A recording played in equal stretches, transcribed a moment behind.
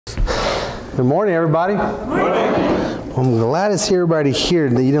Good morning, everybody. Good morning. I'm glad to see everybody here,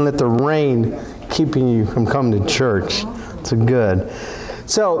 that you didn't let the rain keeping you from coming to church. It's good.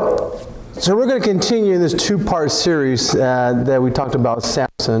 So we're going to continue in this two-part series that we talked about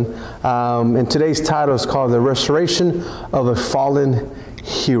Samson. And today's title is called The Restoration of a Fallen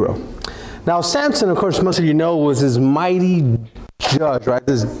Hero. Now, Samson, of course, most of you know, was this mighty judge, right?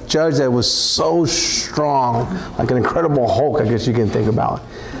 This judge that was so strong, like an incredible Hulk, I guess you can think about.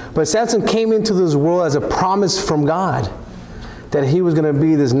 But Samson came into this world as a promise from God that he was going to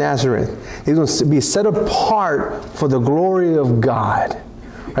be this Nazareth. He was going to be set apart for the glory of God.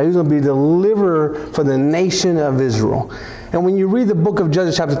 Right? He was going to be a deliverer for the nation of Israel. And when you read the book of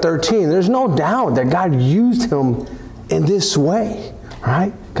Judges chapter 13, there's no doubt that God used him in this way.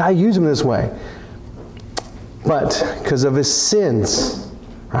 Right? God used him this way. But because of his sins,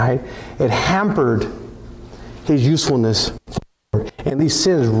 right, it hampered his usefulness. And these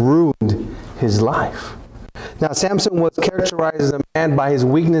sins ruined his life. Now, Samson was characterized as a man by his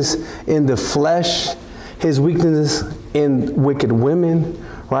weakness in the flesh, his weakness in wicked women,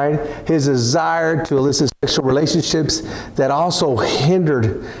 right? His desire to elicit sexual relationships that also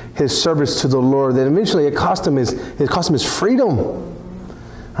hindered his service to the Lord. That eventually it cost him his freedom,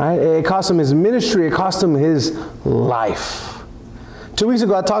 right? It cost him his ministry. It cost him his life. 2 weeks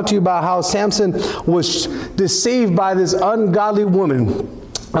ago, I talked to you about how Samson was deceived by this ungodly woman,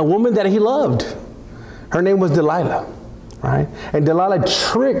 a woman that he loved. Her name was Delilah, right? And Delilah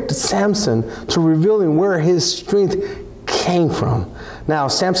tricked Samson to revealing where his strength came from. Now,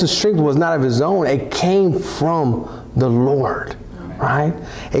 Samson's strength was not of his own. It came from the Lord, right?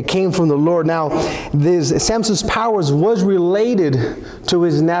 It came from the Lord. Now, Samson's powers was related to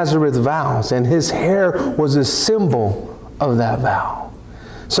his Nazareth vows, and his hair was a symbol of that vow.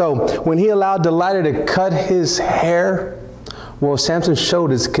 So when he allowed Delilah to cut his hair, well, Samson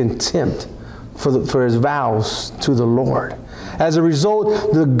showed his contempt for his vows to the Lord. As a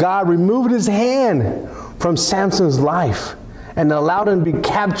result, God removed his hand from Samson's life and allowed him to be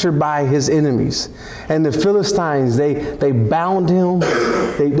captured by his enemies. And the Philistines, they bound him,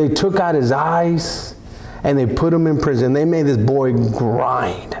 they took out his eyes, and they put him in prison. They made this boy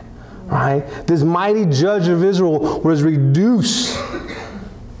grind. Right? This mighty judge of Israel was reduced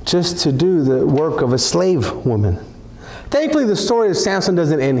just to do the work of a slave woman. Thankfully, the story of Samson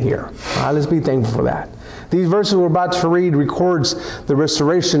doesn't end here. All right, let's be thankful for that. These verses we're about to read records the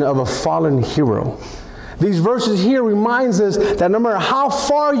restoration of a fallen hero. These verses here reminds us that no matter how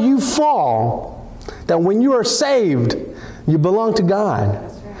far you fall, that when you are saved, you belong to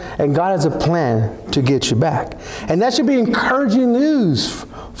God. And God has a plan to get you back. And that should be encouraging news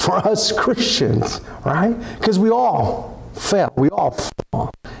for us Christians, right? Because we all fail. We all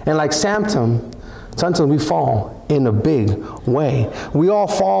fall. And like Samson, sometimes we fall in a big way. We all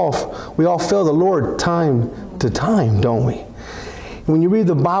fall. We all fail the Lord time to time, don't we? When you read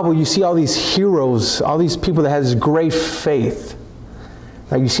the Bible, you see all these heroes, all these people that have this great faith.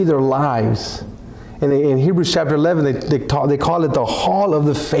 Like you see their lives. And in Hebrews chapter 11, they call it the hall of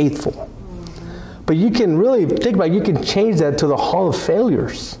the faithful. But you can really think about it, you can change that to the hall of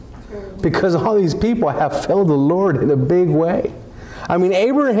failures. Because all these people have failed the Lord in a big way. I mean,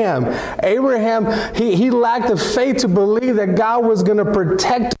 Abraham, he lacked the faith to believe that God was going to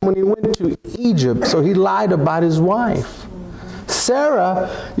protect him when he went to Egypt. So he lied about his wife.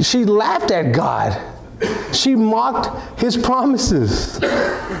 Sarah, she laughed at God. She mocked his promises.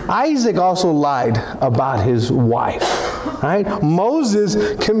 Isaac also lied about his wife. Right?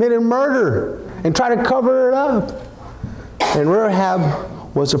 Moses committed murder and tried to cover it up. And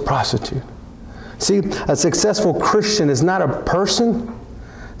Rahab was a prostitute. See, a successful Christian is not a person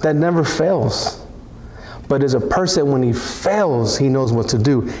that never fails, but is a person when he fails, he knows what to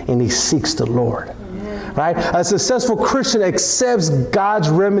do and he seeks the Lord. Amen. Right? A successful Christian accepts God's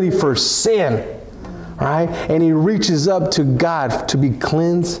remedy for sin. Right? And he reaches up to God to be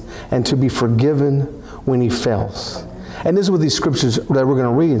cleansed and to be forgiven when he fails. And this is what these scriptures that we're going to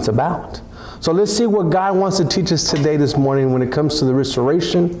read is about. So let's see what God wants to teach us today, this morning, when it comes to the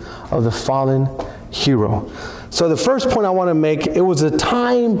restoration of the fallen hero. So the first point I want to make, it was a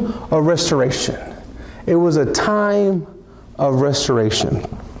time of restoration. It was a time of restoration.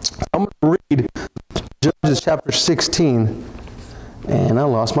 I'm going to read Judges chapter 16. And I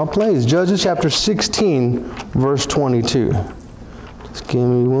lost my place. Judges chapter 16, verse 22. Just give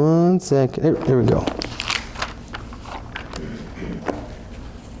me 1 second. There we go.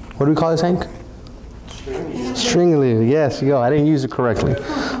 What do we call this, Hank? String leader. Yes, you go. I didn't use it correctly.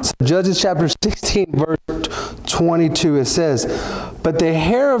 So Judges chapter 16, verse 22, it says, "But the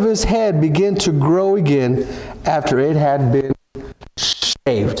hair of his head began to grow again after it had been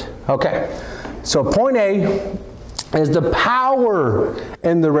shaved." Okay, so point A is the power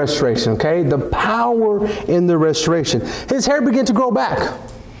in the restoration, okay? The power in the restoration. His hair began to grow back.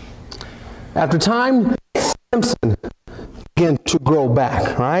 After time, Samson began to grow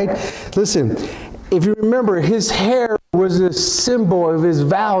back, right? Listen, if you remember, his hair was a symbol of his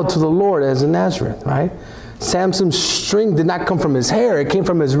vow to the Lord as a Nazarene, right? Samson's strength did not come from his hair. It came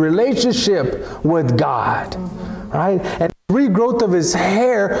from his relationship with God, right? And the regrowth of his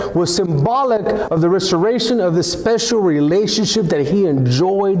hair was symbolic of the restoration of the special relationship that he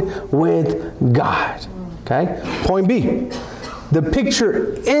enjoyed with God, okay? Point B. The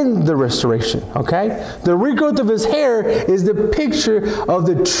picture in the restoration, okay? The regrowth of his hair is the picture of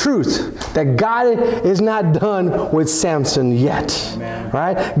the truth that God is not done with Samson yet,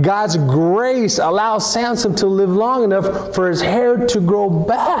 right? God's grace allows Samson to live long enough for his hair to grow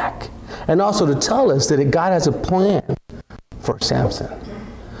back, and also to tell us that God has a plan for Samson.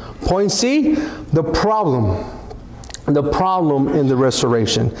 Point C, the problem. The problem in the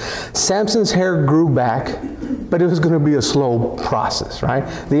restoration. Samson's hair grew back, but it was going to be a slow process, right?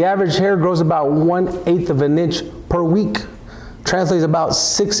 The average hair grows about 1/8 of an inch per week. Translates about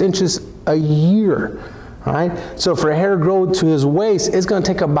 6 inches a year, right? So for hair to grow to his waist, it's going to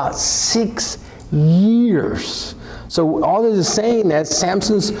take about 6 years. So all this is saying that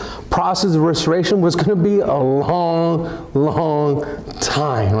Samson's process of restoration was going to be a long, long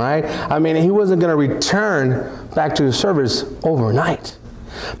time, right? I mean, he wasn't going to return back to his service overnight.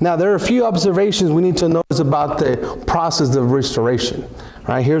 Now, there are a few observations we need to notice about the process of restoration,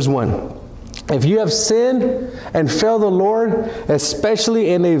 right? Here's one. If you have sinned and failed the Lord,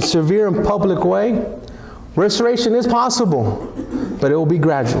 especially in a severe and public way, restoration is possible, but it will be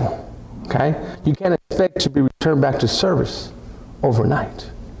gradual. Okay? You can't expect to be returned back to service overnight.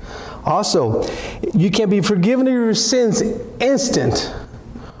 Also, you can be forgiven of your sins instant,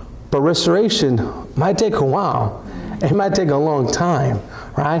 but restoration might take a while. It might take a long time,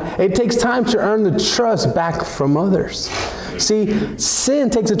 right? It takes time to earn the trust back from others. See, sin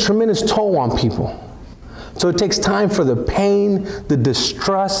takes a tremendous toll on people. So it takes time for the pain, the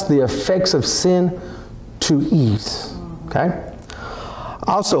distrust, the effects of sin to ease. Okay?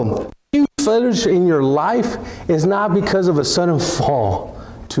 Also, huge failures in your life is not because of a sudden fall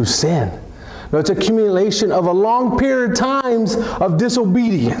to sin. No, it's accumulation of a long period of times of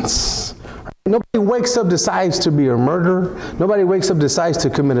disobedience. Nobody wakes up, decides to be a murderer. Nobody wakes up, decides to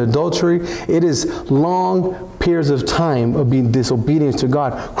commit adultery. It is long periods of time of being disobedient to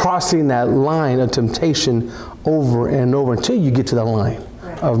God, crossing that line of temptation over and over until you get to the line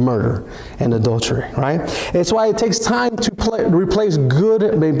of murder and adultery, right? It's why it takes time to replace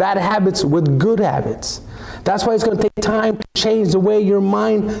bad habits with good habits. That's why it's going to take time to change the way your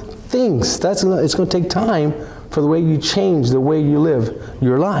mind thinks. It's going to take time for the way you change the way you live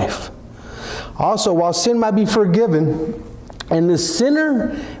your life. Also, while sin might be forgiven and the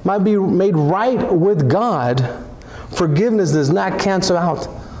sinner might be made right with God, forgiveness does not cancel out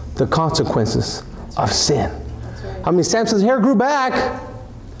the consequences of sin. I mean, Samson's hair grew back,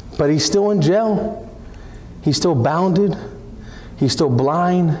 but he's still in jail. He's still bounded. He's still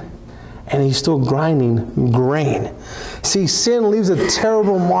blind. And he's still grinding grain. See, sin leaves a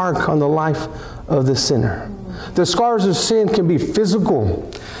terrible mark on the life of the sinner. The scars of sin can be physical.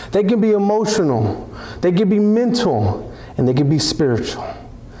 They can be emotional. They can be mental. And they can be spiritual.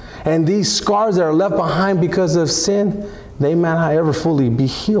 And these scars that are left behind because of sin, they may not ever fully be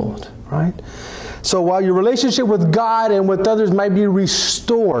healed, right? So while your relationship with God and with others might be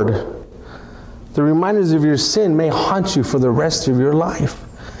restored, the reminders of your sin may haunt you for the rest of your life.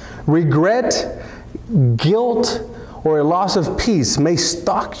 Regret, guilt, or a loss of peace may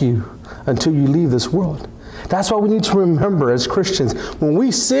stalk you until you leave this world. That's why we need to remember as Christians, when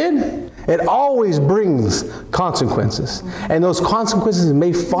we sin, it always brings consequences. And those consequences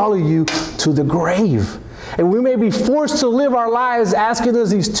may follow you to the grave. And we may be forced to live our lives asking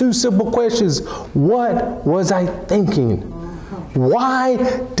us these two simple questions. What was I thinking? Why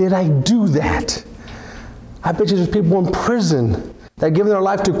did I do that? I bet you there's people in prison that give their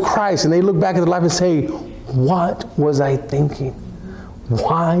life to Christ and they look back at their life and say, what was I thinking?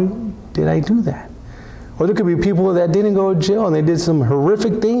 Why did I do that? Or there could be people that didn't go to jail and they did some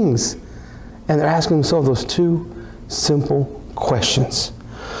horrific things. And they're asking themselves those two simple questions.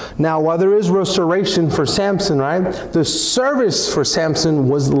 Now, while there is restoration for Samson, right, the service for Samson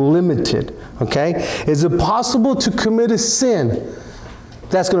was limited, okay? Is it possible to commit a sin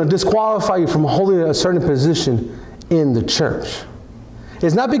that's going to disqualify you from holding a certain position in the church?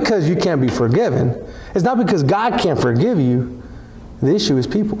 It's not because you can't be forgiven. It's not because God can't forgive you. The issue is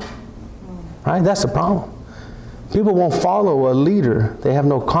people, right? That's the problem. People won't follow a leader they have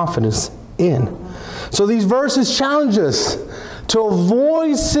no confidence in. So these verses challenge us to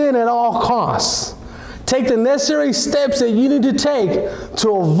avoid sin at all costs. Take the necessary steps that you need to take to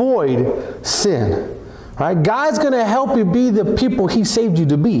avoid sin. Right? God's going to help you be the people He saved you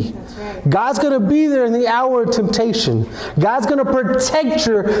to be. That's right. God's going to be there in the hour of temptation. God's going to protect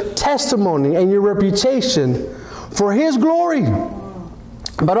your testimony and your reputation for His glory,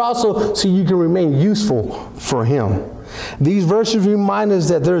 but also so you can remain useful for Him. These verses remind us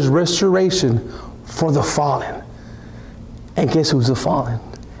that there's restoration for the fallen. And guess who's the fallen?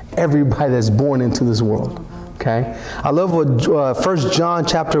 Everybody that's born into this world. Okay? I love what 1 John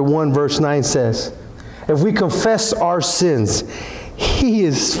chapter 1 verse 9 says. If we confess our sins, He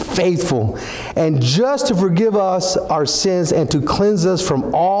is faithful and just to forgive us our sins and to cleanse us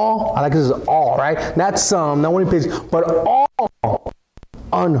from all, I like this is all, right? Not some, not one page, but all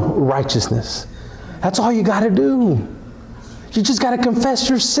unrighteousness. That's all you got to do. You just got to confess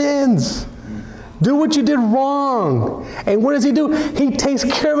your sins. Do what you did wrong. And what does He do? He takes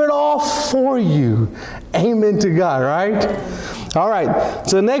care of it all for you. Amen to God, right? All right.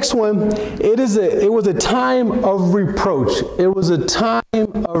 So the next one, it was a time of reproach. It was a time of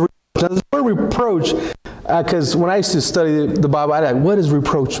reproach. Now, the word reproach, because when I used to study the Bible, I thought, what does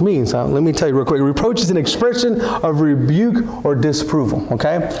reproach mean? So let me tell you real quick. Reproach is an expression of rebuke or disapproval.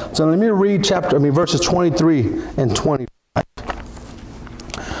 Okay? So let me read verses 23 and 25.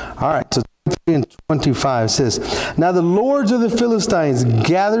 All right. So 23 and 25 says, Now the lords of the Philistines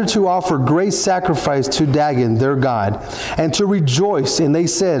gathered to offer great sacrifice to Dagon, their god, and to rejoice. And they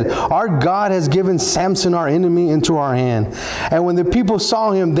said, Our God has given Samson, our enemy, into our hand. And when the people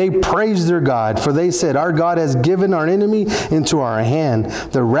saw him, they praised their God. For they said, Our God has given our enemy into our hand,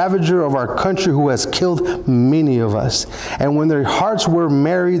 the ravager of our country who has killed many of us. And when their hearts were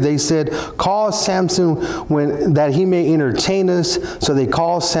merry, they said, Call Samson that he may entertain us. So they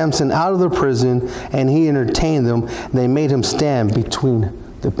called Samson out of the prison, and he entertained them. They made him stand between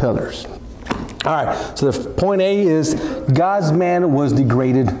the pillars. All right, so the point A is God's man was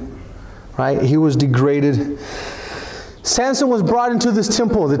degraded, right? He was degraded. Samson was brought into this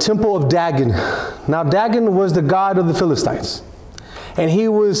temple, the temple of Dagon. Now, Dagon was the god of the Philistines, and he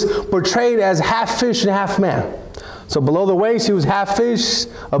was portrayed as half fish and half man. So below the waist, he was half fish.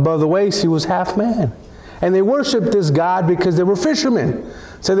 Above the waist, he was half man. And they worshiped this god because they were fishermen.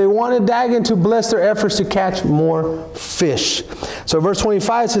 So they wanted Dagon to bless their efforts to catch more fish. So verse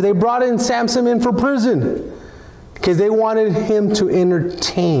 25 says they brought in Samson in for prison because they wanted him to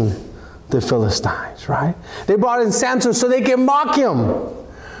entertain the Philistines, right? They brought in Samson so they can mock him.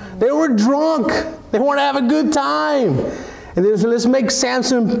 They were drunk. They wanted to have a good time. And they said, let's make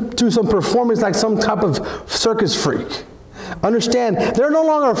Samson do some performance like some type of circus freak. Understand, they're no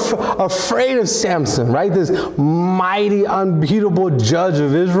longer afraid of Samson, right? This mighty, unbeatable judge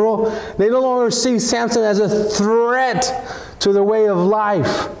of Israel. They no longer see Samson as a threat to their way of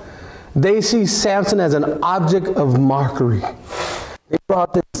life. They see Samson as an object of mockery. They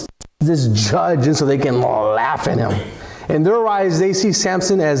brought this judge in so they can laugh at him. In their eyes, they see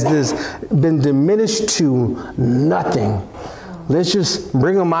Samson as this been diminished to nothing. Let's just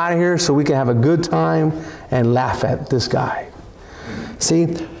bring him out of here so we can have a good time and laugh at this guy.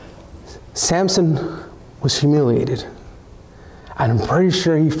 See, Samson was humiliated. And I'm pretty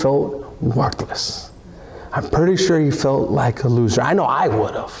sure he felt worthless. I'm pretty sure he felt like a loser. I know I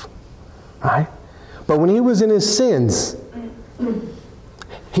would have, right? But when he was in his sins,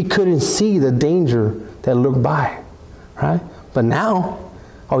 he couldn't see the danger that lurked by, right? But now,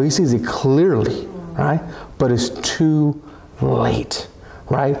 he sees it clearly, right? But it's too late,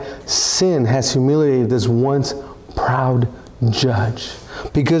 right? Sin has humiliated this once proud judge.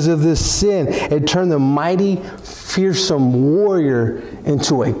 Because of this sin, it turned the mighty, fearsome warrior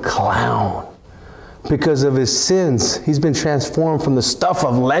into a clown. Because of his sins, he's been transformed from the stuff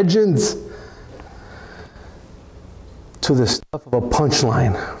of legends to the stuff of a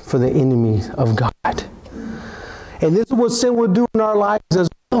punchline for the enemy of God. And this is what sin will do in our lives as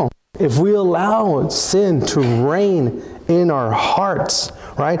well. If we allow sin to reign in our hearts,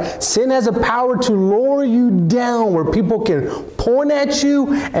 right? Sin has a power to lower you down where people can point at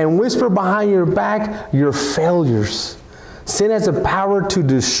you and whisper behind your back your failures. Sin has a power to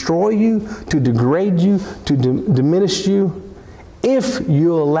destroy you, to degrade you, to diminish you if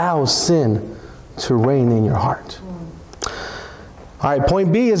you allow sin to reign in your heart. All right,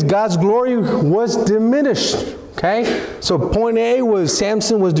 point B is God's glory was diminished. Okay, so point A was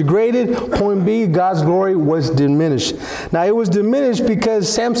Samson was degraded. Point B, God's glory was diminished. Now it was diminished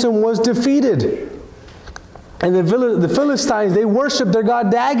because Samson was defeated. And the Philistines, they worshiped their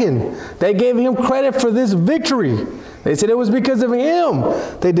god Dagon. They gave him credit for this victory. They said it was because of him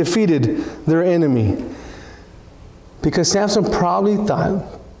they defeated their enemy. Because Samson probably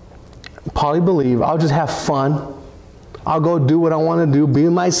believed, I'll just have fun. I'll go do what I want to do, be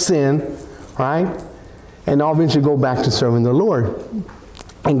in my sin, right? And I'll eventually go back to serving the Lord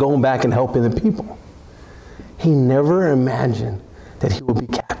and going back and helping the people. He never imagined that he would be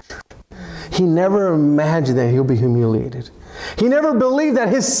captured. He never imagined that he'll be humiliated. He never believed that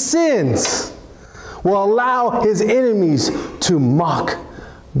his sins will allow his enemies to mock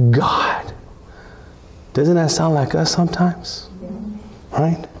God. Doesn't that sound like us sometimes?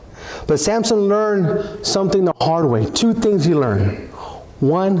 Right? But Samson learned something the hard way. Two things he learned.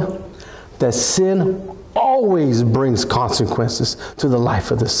 One, that sin always brings consequences to the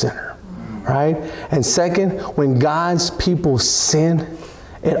life of the sinner. Right? And second, when God's people sin,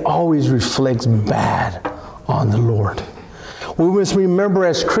 it always reflects bad on the Lord. We must remember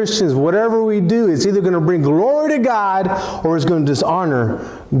as Christians, whatever we do is either going to bring glory to God or it's going to dishonor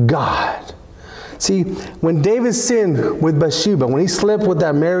God. See, when David sinned with Bathsheba, when he slept with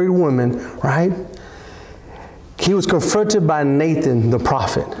that married woman, right? He was confronted by Nathan, the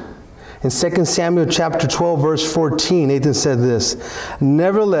prophet. In 2 Samuel chapter 12, verse 14, Nathan said this,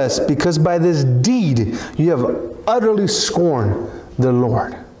 "Nevertheless, because by this deed you have utterly scorned the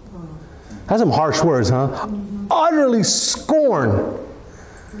Lord." That's some harsh words, huh? Utterly scorn.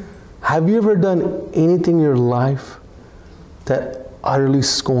 Have you ever done anything in your life that utterly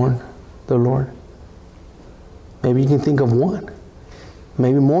scorned the Lord? Maybe you can think of one.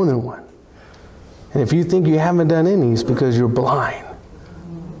 Maybe more than one. And if you think you haven't done any, it's because you're blind.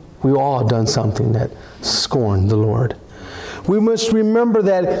 We all have done something that scorned the Lord. We must remember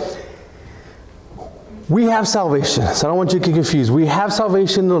that we have salvation. So I don't want you to get confused. We have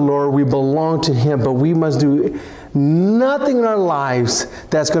salvation in the Lord. We belong to Him. But we must do nothing in our lives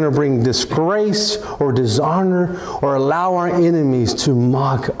that's going to bring disgrace or dishonor or allow our enemies to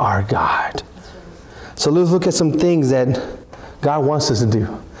mock our God. So let's look at some things that God wants us to do.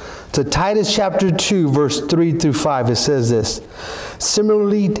 To Titus chapter 2, verse 3 through 5, it says this.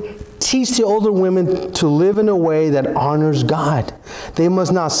 "Similarly, teach the older women to live in a way that honors God. They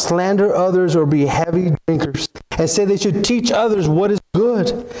must not slander others or be heavy drinkers. Instead, they should teach others what is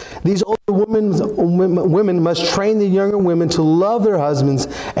good. These older women must train the younger women to love their husbands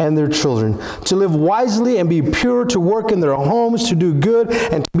and their children, to live wisely and be pure, to work in their homes, to do good,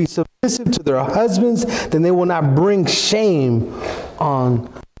 and to be submissive to their husbands. Then they will not bring shame on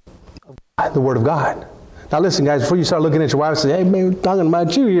the Word of God." Now listen, guys, before you start looking at your wife and say, "Hey, man, we're talking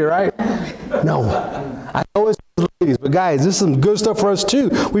about you here, right?" No. I know it's ladies, but guys, this is some good stuff for us too.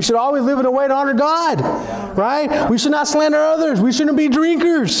 We should always live in a way to honor God, right? We should not slander others. We shouldn't be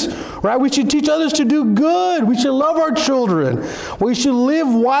drinkers, right? We should teach others to do good. We should love our children. We should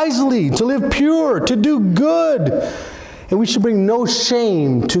live wisely, to live pure, to do good. And we should bring no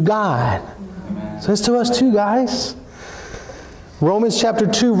shame to God. So it's to us too, guys. Romans chapter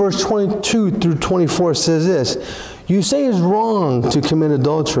 2, verse 22 through 24 says this. "You say it's wrong to commit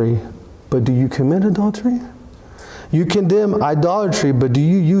adultery, but do you commit adultery? You condemn idolatry, but do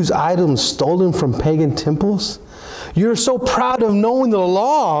you use items stolen from pagan temples? You're so proud of knowing the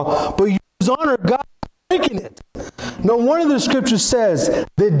law, but you dishonor God by breaking it. No wonder the scripture says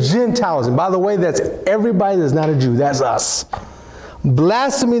the Gentiles," and by the way, that's everybody that's not a Jew, that's us,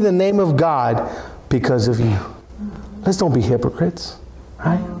 "blaspheme the name of God because of you." Let's don't be hypocrites,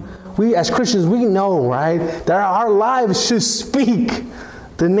 right? We as Christians, we know, right, that our lives should speak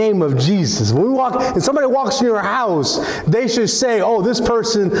the name of Jesus. When we walk, and somebody walks in your house, they should say, "Oh, this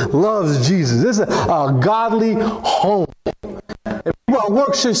person loves Jesus. This is a godly home." If people at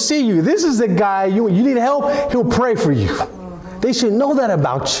work should see you, this is the guy, you need help, he'll pray for you. They should know that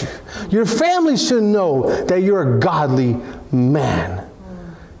about you. Your family should know that you're a godly man.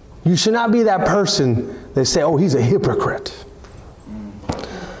 You should not be that person they say, "Oh, he's a hypocrite."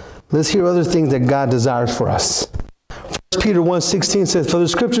 Let's hear other things that God desires for us. 1 Peter 1:16 says, "For the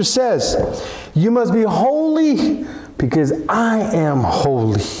scripture says, you must be holy because I am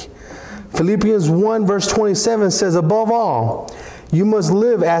holy." Philippians 1 verse 27 says, "Above all, you must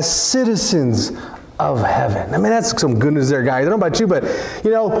live as citizens of heaven." I mean, that's some goodness there, guys. I don't know about you, but,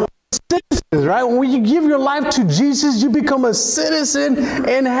 you know, citizens, right? When you give your life to Jesus, you become a citizen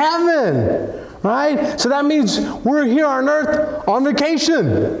in heaven. Right? So that means we're here on earth on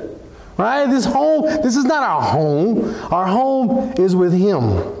vacation. Right? This is not our home. Our home is with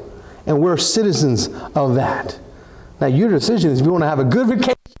Him. And we're citizens of that. Now your decision is if you want to have a good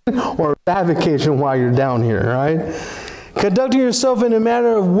vacation or a bad vacation while you're down here, right? Conducting yourself in a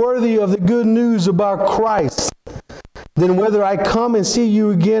manner worthy of the good news about Christ. Then whether I come and see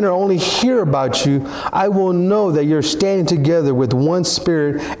you again or only hear about you, I will know that you're standing together with one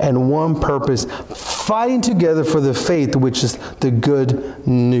spirit and one purpose, fighting together for the faith, which is the good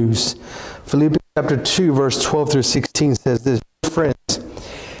news. Philippians chapter 2, verse 12 through 16 says this, friends,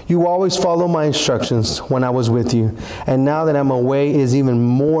 you always follow my instructions when I was with you, and now that I'm away, it is even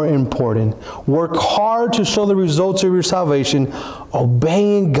more important. Work hard to show the results of your salvation,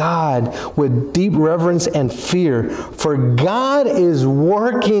 obeying God with deep reverence and fear, for God is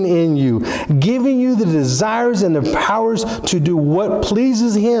working in you, giving you the desires and the powers to do what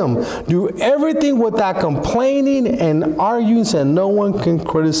pleases Him. Do everything without complaining and arguing so no one can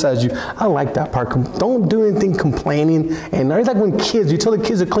criticize you. I like that part. Don't do anything complaining. And it's like when kids, you tell the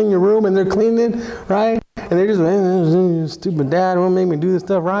kids to clean your room and they're cleaning, right? And they're just, man, stupid dad, won't make me do this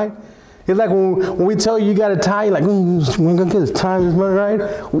stuff, right? It's like when we tell you got to tie, you're like, we're going to get this tie this money, right?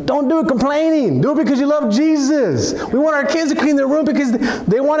 Don't do it complaining. Do it because you love Jesus. We want our kids to clean their room because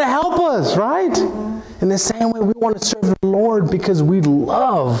they want to help us, right? In the same way, we want to serve the Lord because we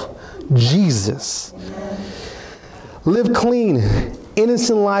love Jesus. Live clean,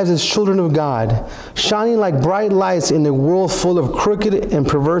 innocent lives as children of God, shining like bright lights in a world full of crooked and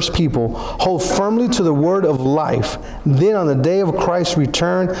perverse people. Hold firmly to the word of life. Then on the day of Christ's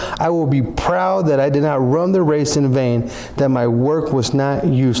return, I will be proud that I did not run the race in vain, that my work was not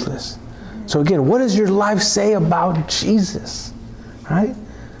useless. So again, what does your life say about Jesus? Right?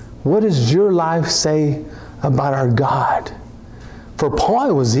 What does your life say about our God? For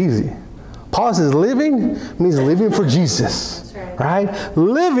Paul, it was easy. Paul says living means living for Jesus, right?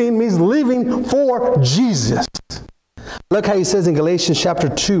 Living means living for Jesus. Look how he says in Galatians chapter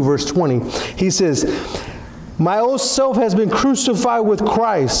 2, verse 20. He says, my old self has been crucified with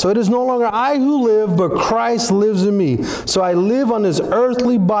Christ. So it is no longer I who live, but Christ lives in me. So I live on this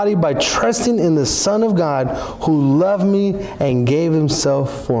earthly body by trusting in the Son of God who loved me and gave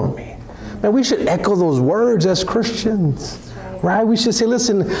himself for me. Man, we should echo those words as Christians. Right? We should say,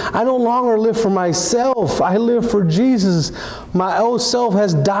 listen, I no longer live for myself. I live for Jesus. My old self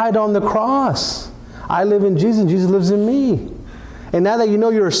has died on the cross. I live in Jesus, and Jesus lives in me. And now that you know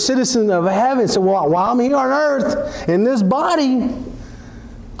you're a citizen of heaven, so while I'm here on earth, in this body,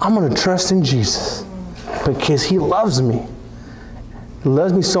 I'm going to trust in Jesus because He loves me. He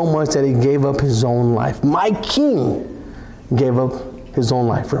loves me so much that He gave up His own life. My King gave up His own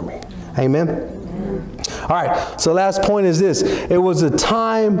life for me. Amen? All right, so last point is this. It was a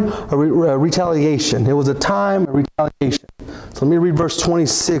time of retaliation. It was a time of retaliation. So let me read verse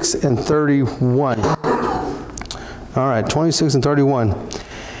 26 and 31. All right, 26 and 31.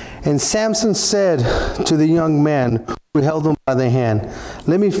 And Samson said to the young man who held him by the hand,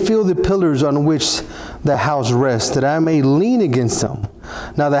 let me feel the pillars on which the house rests, that I may lean against them.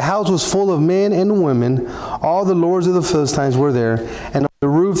 Now the house was full of men and women. All the lords of the Philistines were there. And on the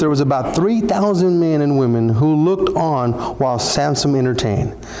roof there was about 3,000 men and women who looked on while Samson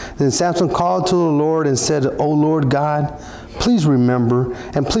entertained. Then Samson called to the Lord and said, O Lord God, please remember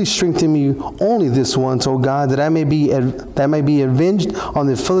and please strengthen me only this once, O God, that I may be avenged on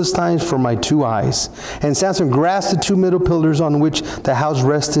the Philistines for my 2 eyes. And Samson grasped the 2 middle pillars on which the house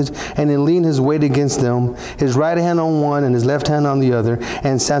rested, and then leaned his weight against them, his right hand on one and his left hand on the other.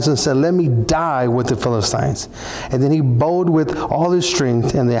 And Samson said, let me die with the Philistines. And then he bowed with all his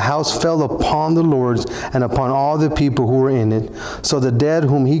strength, and the house fell upon the lords and upon all the people who were in it. So the dead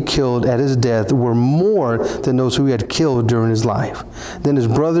whom he killed at his death were more than those who he had killed during his life. Then his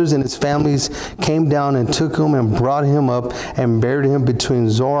brothers and his families came down and took him and brought him up and buried him between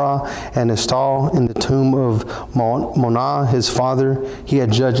Zorah and Eshtal in the tomb of Monah, his father. He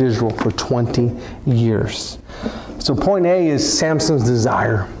had judged Israel for 20 years. So point A is Samson's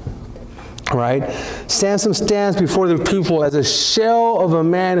desire. Right? Samson stands before the people as a shell of a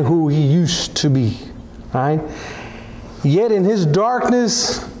man who he used to be. Right? Yet in his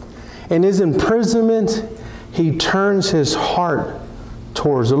darkness, in his imprisonment, he turns his heart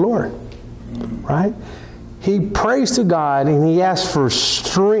towards the Lord. Right? He prays to God and he asks for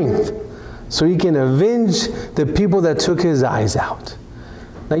strength so he can avenge the people that took his eyes out.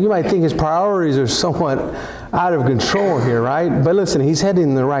 Now you might think his priorities are somewhat out of control here, right? But listen, he's heading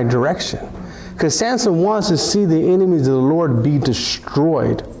in the right direction. Because Samson wants to see the enemies of the Lord be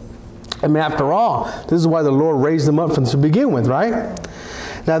destroyed. I mean, after all, this is why the Lord raised them up to begin with, right?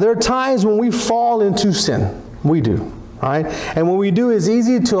 Now, there are times when we fall into sin. We do, right? And when we do, it's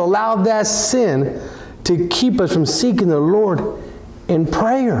easy to allow that sin to keep us from seeking the Lord in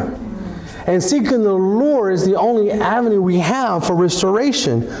prayer. And seeking the Lord is the only avenue we have for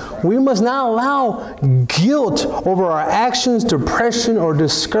restoration. We must not allow guilt over our actions, depression, or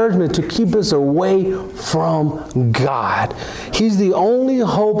discouragement to keep us away from God. He's the only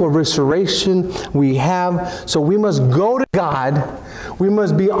hope of restoration we have. So we must go to God. We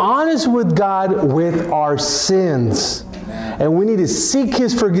must be honest with God with our sins. And we need to seek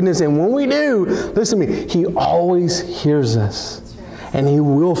His forgiveness. And when we do, listen to me, He always hears us. And He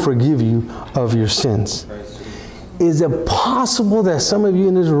will forgive you of your sins. Is it possible that some of you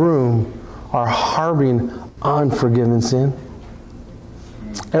in this room are harboring unforgiven sin?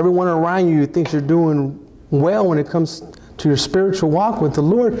 Everyone around you thinks you're doing well when it comes to your spiritual walk with the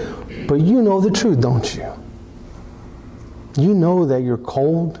Lord, but you know the truth, don't you? You know that you're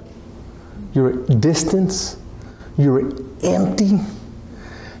cold, you're distant, you're empty.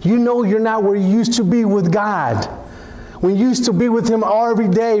 You know you're not where you used to be with God. We used to be with Him every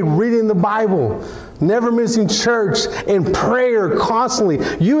day, reading the Bible, never missing church, and prayer constantly.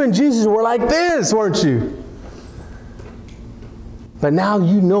 You and Jesus were like this, weren't you? But now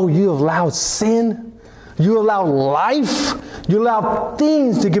you know you have allowed sin, you allow life, you allow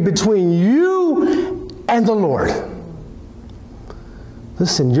things to get between you and the Lord.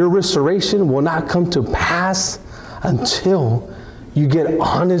 Listen, your restoration will not come to pass until you get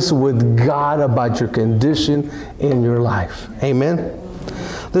honest with God about your condition in your life. Amen?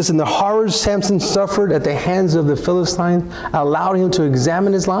 Listen, the horrors Samson suffered at the hands of the Philistines allowed him to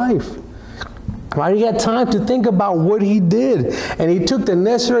examine his life. Right? He had time to think about what he did, and he took the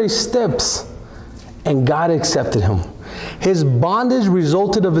necessary steps, and God accepted him. His bondage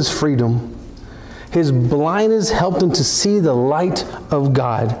resulted of his freedom. His blindness helped him to see the light of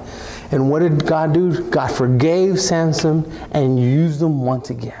God. And what did God do? God forgave Samson and used him once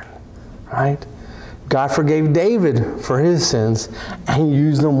again. Right? God forgave David for his sins and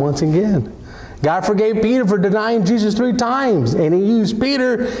used him once again. God forgave Peter for denying Jesus 3 times, and He used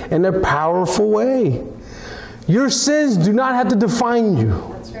Peter in a powerful way. Your sins do not have to define you.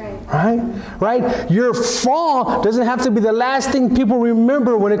 That's right. Right? Your fall doesn't have to be the last thing people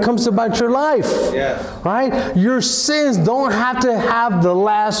remember when it comes about your life. Yes. Right? Your sins don't have to have the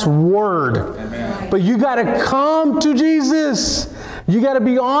last word. Amen. But you got to come to Jesus. You got to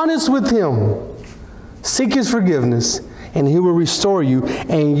be honest with Him. Seek His forgiveness, and He will restore you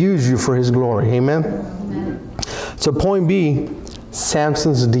and use you for His glory. Amen? Amen. So point B,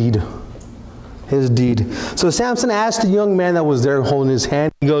 Samson's deed. His deed. So Samson asked the young man that was there holding his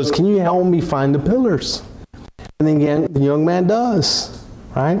hand, he goes, can you help me find the pillars? And then again, the young man does.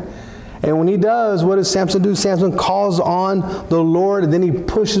 Right? And when he does, what does Samson do? Samson calls on the Lord, and then he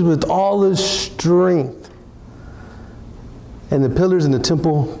pushes with all his strength. And the pillars in the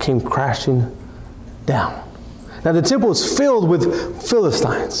temple came crashing down. Now the temple is filled with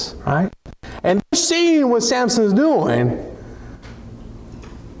Philistines, right? And they're seeing what Samson's doing,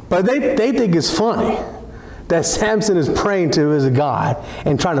 but they think it's funny that Samson is praying to his God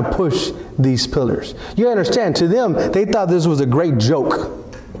and trying to push these pillars. You understand, to them, they thought this was a great joke.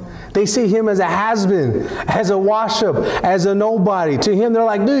 They see him as a has-been, as a wash-up, as a nobody. To him, they're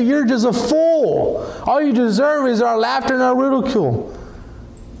like, dude, you're just a fool. All you deserve is our laughter and our ridicule.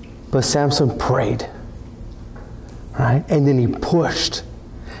 But Samson prayed, right? And then he pushed.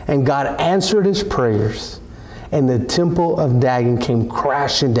 And God answered his prayers. And the temple of Dagon came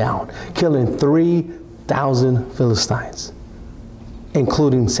crashing down, killing 3,000 Philistines,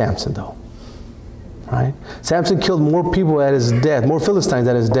 including Samson, though. Right? Samson killed more people at his death, more Philistines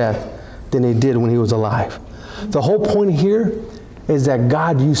at his death, than he did when he was alive. The whole point here is that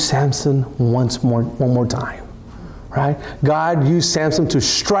God used Samson one more time. Right? God used Samson to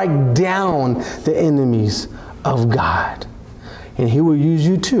strike down the enemies of God. And He will use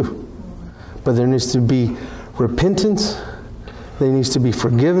you too. But there needs to be repentance, there needs to be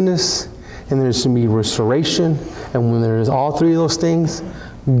forgiveness, and there needs to be restoration. And when there is all three of those things,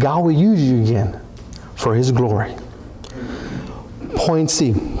 God will use you again for His glory. Point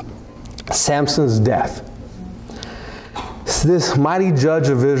C, Samson's death. This mighty judge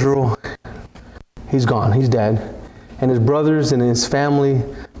of Israel, he's gone, he's dead. And his brothers and his family,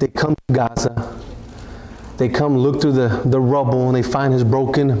 they come to Gaza. They come look through the rubble, and they find his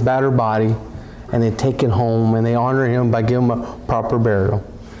broken, battered body, and they take it home, and they honor him by giving him a proper burial.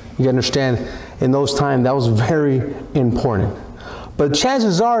 You understand, in those times, that was very important. But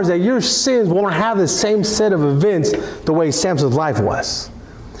chances are is that your sins won't have the same set of events the way Samson's life was.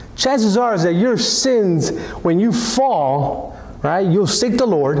 Chances are is that your sins, when you fall, right, you'll seek the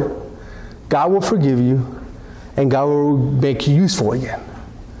Lord, God will forgive you, and God will make you useful again.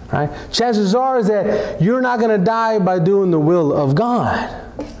 Right? Chances are is that you're not going to die by doing the will of God.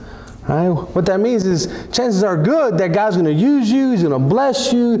 Right? What that means is chances are good that God's going to use you, He's going to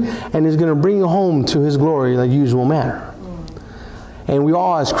bless you, and He's going to bring you home to His glory in the usual manner. And we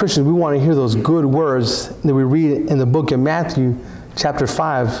all, as Christians, we want to hear those good words that we read in the book of Matthew, chapter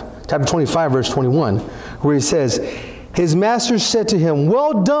 25, verse 21, where He says, His master said to him,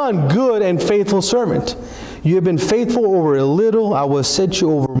 well done, good and faithful servant. You have been faithful over a little, I will set you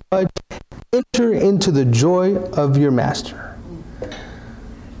over much. Enter into the joy of your master.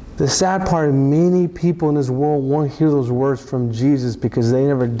 The sad part, many people in this world won't hear those words from Jesus because they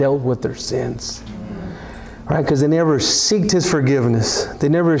never dealt with their sins. Right? Because they never sought His forgiveness. They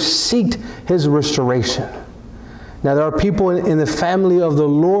never sought His restoration. Now there are people in the family of the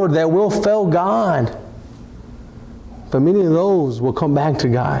Lord that will fail God. But many of those will come back to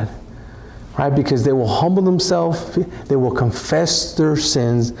God. Right? Because they will humble themselves. They will confess their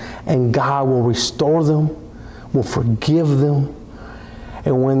sins. And God will restore them. Will forgive them.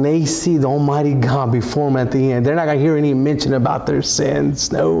 And when they see the Almighty God before them at the end, they're not going to hear any mention about their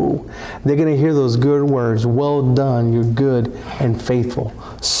sins. No. They're going to hear those good words. Well done, you good and faithful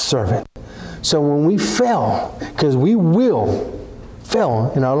servant. So when we fail, because we will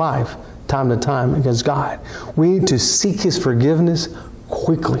fail in our life time to time against God, we need to seek His forgiveness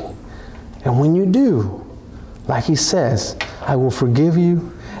quickly. And when you do, like He says, I will forgive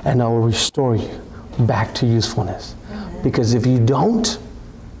you and I will restore you back to usefulness. Because if you don't,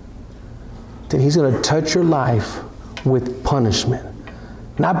 then He's going to touch your life with punishment.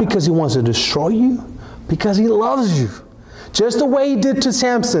 Not because He wants to destroy you, because He loves you. Just the way He did to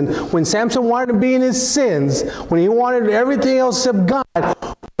Samson. When Samson wanted to be in his sins, when he wanted everything else except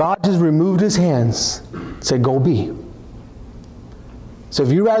God, God just removed His hands. Said, go be. So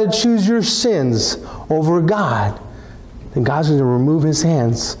if you rather choose your sins over God, then God's going to remove His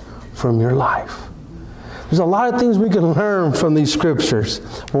hands from your life. There's a lot of things we can learn from these scriptures.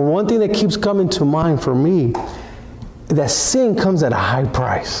 But one thing that keeps coming to mind for me is that sin comes at a high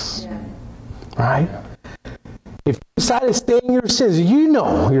price. Yeah. Right? If you decide to stay in your sins, you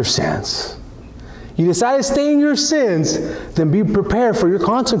know your sins. You decide to stay in your sins, then be prepared for your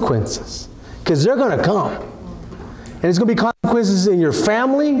consequences. Because they're going to come. And it's going to be consequences in your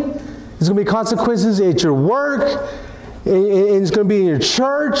family. There's going to be consequences at your work. And it's going to be in your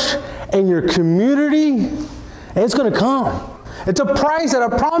church, in your community. And it's going to come. It's a price that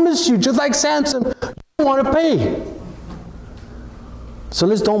I promise you, just like Samson, you don't want to pay. So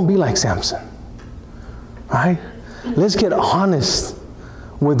let's don't be like Samson. Right? Let's get honest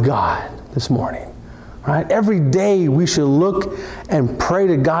with God this morning. Right? Every day we should look and pray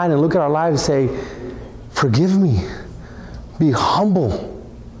to God and look at our lives and say, forgive me. Be humble.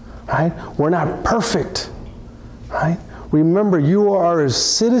 Right? We're not perfect. Right? Remember, you are a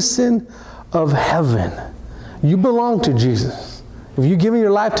citizen of heaven. You belong to Jesus. If you've given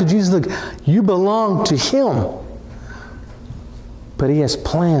your life to Jesus, look, you belong to Him. But He has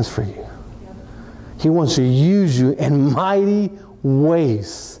plans for you. He wants to use you in mighty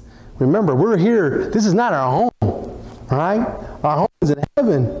ways. Remember, we're here. This is not our home, right? Our home is in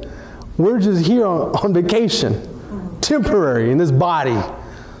heaven. We're just here on vacation, temporary in this body.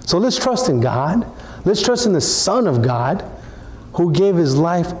 So let's trust in God. Let's trust in the Son of God who gave His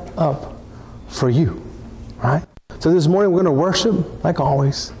life up for you, right? So this morning we're going to worship like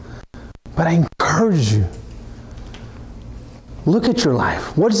always. But I encourage you, look at your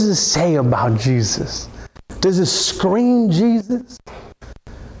life. What does it say about Jesus? Does it scream Jesus?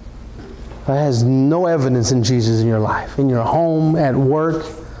 It has no evidence in Jesus in your life, in your home, at work,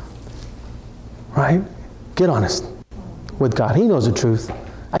 right? Get honest with God. He knows the truth.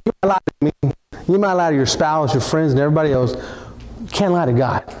 You might lie to me. You might lie to your spouse, your friends, and everybody else. You can't lie to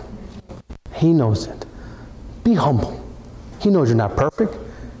God. He knows it. Be humble. He knows you're not perfect.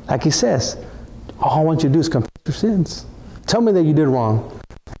 Like He says, all I want you to do is confess your sins. Tell me that you did wrong,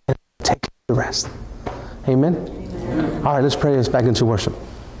 and take the rest. Amen? Amen. All right, let's pray this back into worship.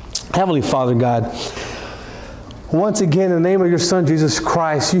 Heavenly Father God, once again, in the name of your Son, Jesus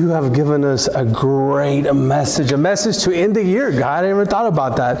Christ, you have given us a great message to end the year, God. I never thought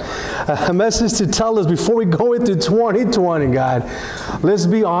about that. A message to tell us before we go into 2020, God. Let's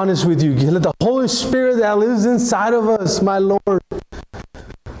be honest with you. Let the Holy Spirit that lives inside of us, my Lord,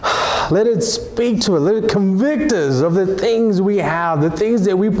 let it speak to us. Let it convict us of the things we have, the things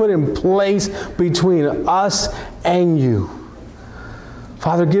that we put in place between us and you.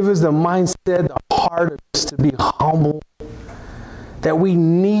 Father, give us the mindset, the heart of us to be humble, that we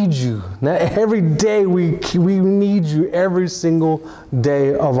need you. That every day we need you every single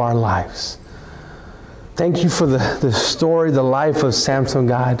day of our lives. Thank you for the story, the life of Samson,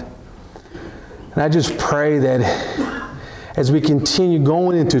 God. And I just pray that as we continue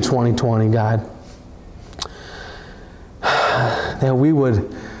going into 2020, God, that we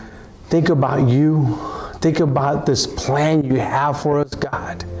would think about you, think about this plan you have for us,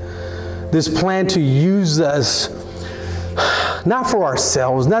 God. This plan to use us, not for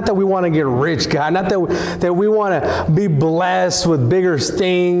ourselves, not that we want to get rich, God, not that we want to be blessed with bigger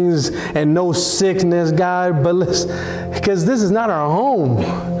things and no sickness, God, but because this is not our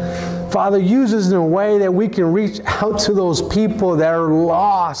home. Father, use us in a way that we can reach out to those people that are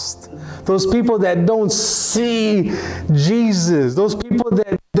lost, those people that don't see Jesus, those people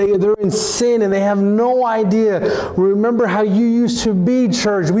that they're in sin and they have no idea. Remember how you used to be,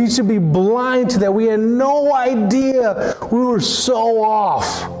 church. We used to be blind to that. We had no idea. We were so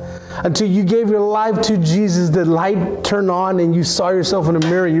off until you gave your life to Jesus. The light turned on and you saw yourself in the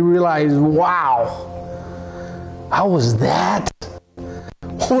mirror. You realized, wow, how was that?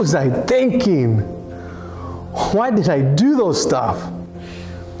 What was I thinking? Why did I do those stuff?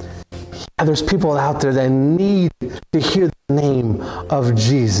 Yeah, there's people out there that need to hear the name of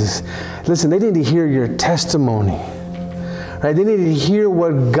Jesus. Listen, they need to hear your testimony. Right? They need to hear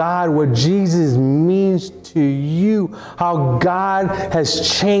what Jesus means to you, how God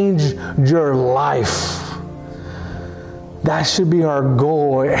has changed your life. That should be our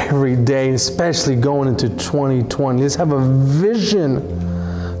goal every day, especially going into 2020. Let's have a vision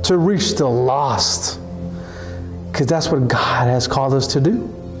to reach the lost, because that's what God has called us to do,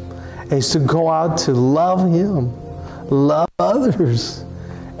 is to go out to love Him, love others,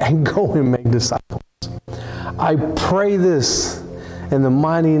 and go and make disciples. I pray this in the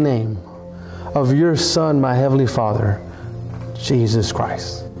mighty name of your Son, my Heavenly Father, Jesus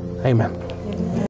Christ. Amen.